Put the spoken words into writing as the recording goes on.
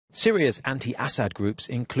Syria's anti-Assad groups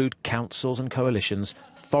include councils and coalitions,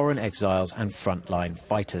 foreign exiles and frontline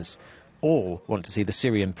fighters. All want to see the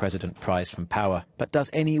Syrian president prized from power. But does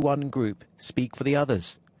any one group speak for the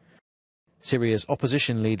others? Syria's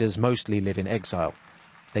opposition leaders mostly live in exile.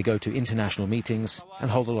 They go to international meetings and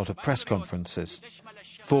hold a lot of press conferences.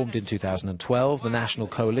 Formed in 2012, the National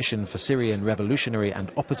Coalition for Syrian Revolutionary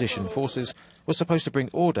and Opposition Forces was supposed to bring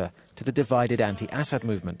order to the divided anti-Assad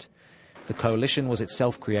movement. The coalition was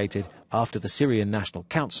itself created after the Syrian National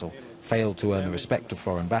Council failed to earn the respect of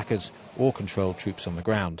foreign backers or control troops on the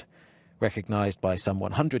ground. Recognized by some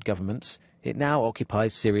 100 governments, it now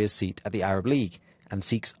occupies Syria's seat at the Arab League and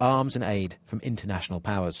seeks arms and aid from international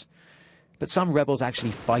powers. But some rebels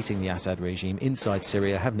actually fighting the Assad regime inside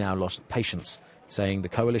Syria have now lost patience, saying the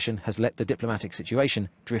coalition has let the diplomatic situation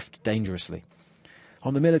drift dangerously.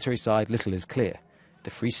 On the military side, little is clear. The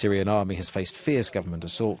Free Syrian Army has faced fierce government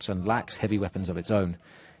assaults and lacks heavy weapons of its own.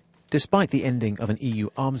 Despite the ending of an EU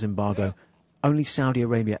arms embargo, only Saudi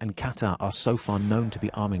Arabia and Qatar are so far known to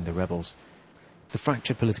be arming the rebels. The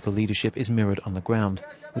fractured political leadership is mirrored on the ground,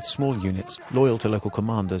 with small units loyal to local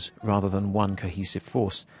commanders rather than one cohesive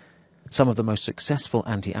force. Some of the most successful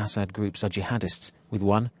anti-Assad groups are jihadists, with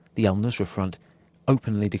one, the al-Nusra Front,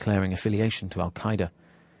 openly declaring affiliation to al-Qaeda.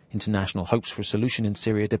 International hopes for a solution in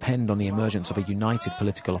Syria depend on the emergence of a united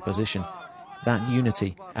political opposition. That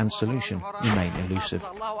unity and solution remain elusive.